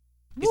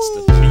It's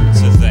the P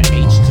to the H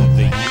to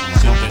the U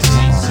to the C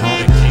to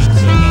the K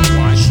to the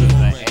Y to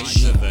the A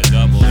to the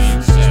double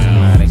U.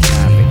 Systematic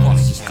habit.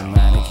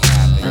 Systematic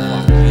habit.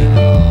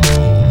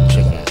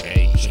 Check it out.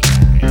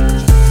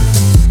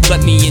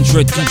 Let me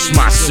introduce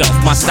myself.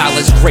 My style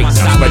is great,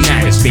 not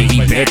bananas, baby.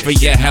 Bad for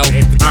your health.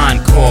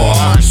 Encore.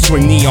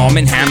 Swing the arm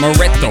and hammer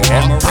it Thor.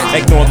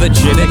 Ignore the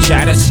jitter,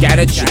 chatter,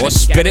 scatter jaw,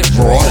 spit it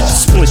raw.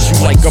 Split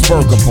you like a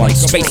burger bun.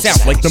 Space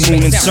out like the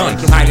moon and sun.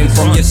 Hiding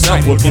from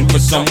yourself, looking for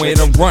somewhere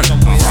to run.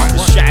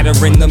 Shatter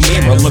in the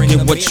mirror, look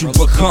at what you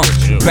become.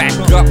 Back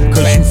up,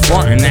 cause you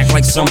front and act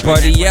like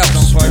somebody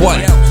else.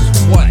 What?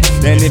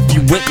 Then if you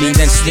with me,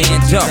 then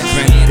stand up.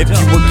 And if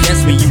you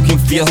against me, you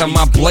can feel how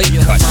my blade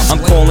cut. I'm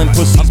calling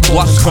pussies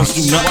bluff, cause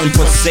do nothing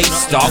but say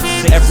stuff.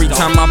 Every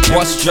time I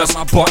bust, just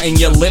button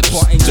your lips.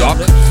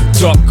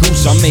 Duck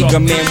goose, I make a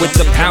man with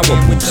the power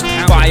boost.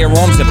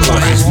 Firearms and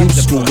buttons, new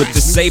school with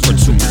the saber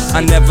tooth.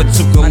 I never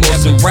took a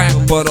loss in rap,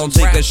 but I'll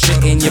take a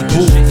shit in your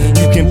booth.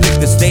 You can pick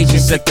the stage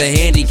and set the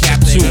handicap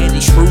too.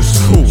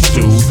 Truth's cool,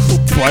 dude,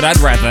 but I'd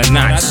rather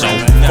not. So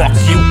fuck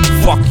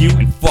you,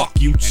 and fuck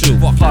you too.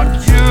 Fuck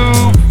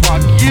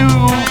you.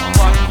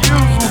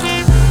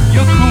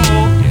 You're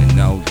cool. You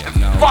know.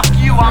 Fuck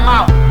you, I'm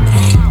out.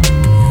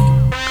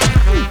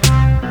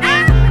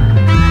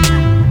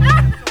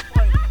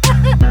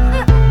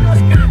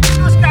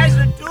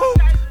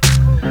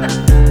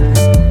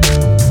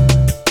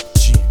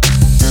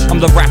 I'm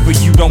the rapper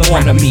you don't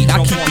wanna meet.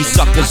 I keep these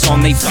suckers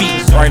on their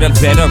feet. Write a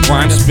better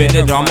rhyme, spit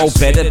it, I'm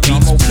better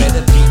beats.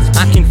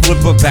 I can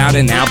flip about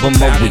an album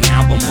a week.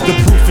 The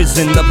proof is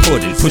in the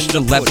pudding, push the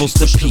levels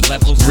to peak.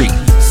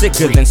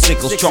 Sicker than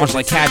sickles, charged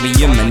like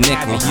cadmium and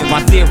nickel.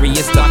 My theory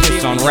is to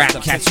piss on rap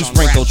cats who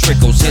sprinkle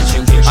trickles hit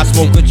you. I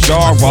smoke a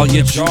jar while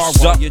you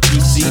juice up.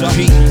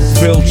 DCP,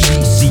 Phil G,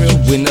 see you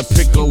in a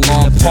pickle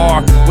on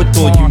par. With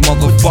all you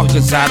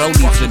motherfuckers, I don't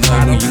need to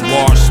know who you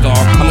are, star.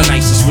 I'm the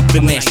nicest with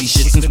the nasty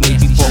shit since way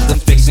before the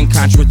fix and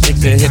contradict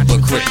the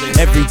hypocrite.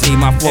 Every day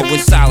my flow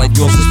is solid,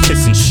 yours is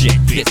pissing shit.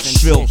 Bitch,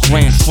 Phil,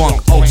 Grand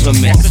Funk, Ultimate.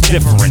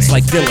 Difference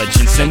like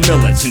diligence and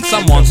militance.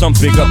 I'm on some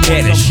bigger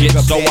bad of shit,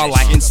 so I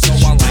like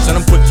institutions. And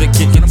I'm put to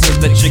kick it to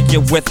the chick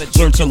you're with.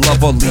 Learn to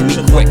love or leave me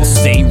quick.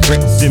 Stay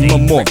ripped in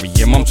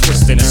memoriam, I'm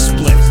twisting a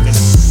split.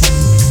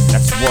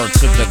 That's word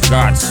to the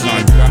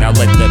godson. Now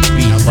let the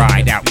beat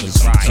ride out the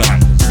sun.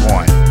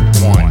 One.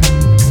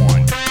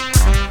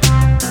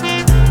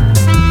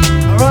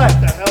 Alright.